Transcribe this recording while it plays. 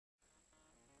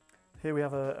Here we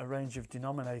have a range of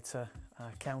Denominator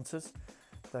counters.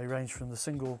 They range from the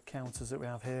single counters that we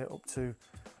have here up to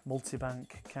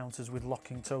multi-bank counters with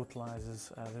locking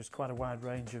totalizers. There's quite a wide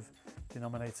range of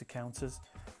Denominator counters,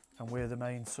 and we're the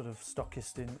main sort of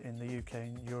stockist in the UK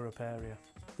and Europe area.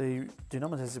 The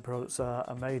Denominator products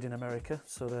are made in America,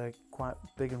 so they're quite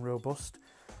big and robust,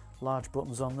 large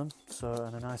buttons on them,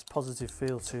 and a nice positive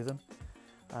feel to them.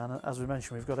 And as we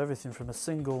mentioned, we've got everything from a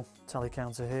single tally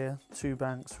counter here, 2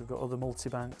 banks, we've got other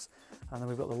multi-banks, and then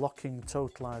we've got the locking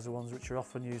totalizer ones, which are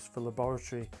often used for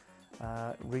laboratory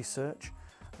research.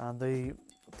 And the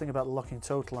thing about the locking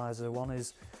totalizer one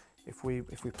is if we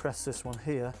press this one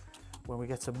here, when we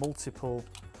get a multiple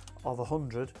of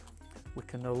 100, we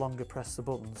can no longer press the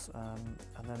buttons,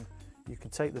 and then you can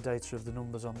take the data of the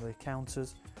numbers on the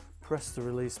counters, press the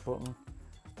release button,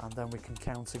 and then we can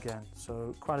count again.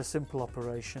 So quite a simple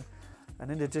operation. And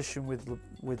in addition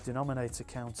with Denominator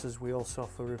counters, we also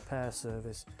offer a repair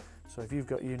service. So if you've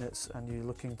got units and you're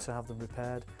looking to have them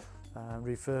repaired and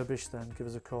refurbished, then give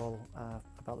us a call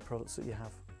about the products that you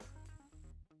have.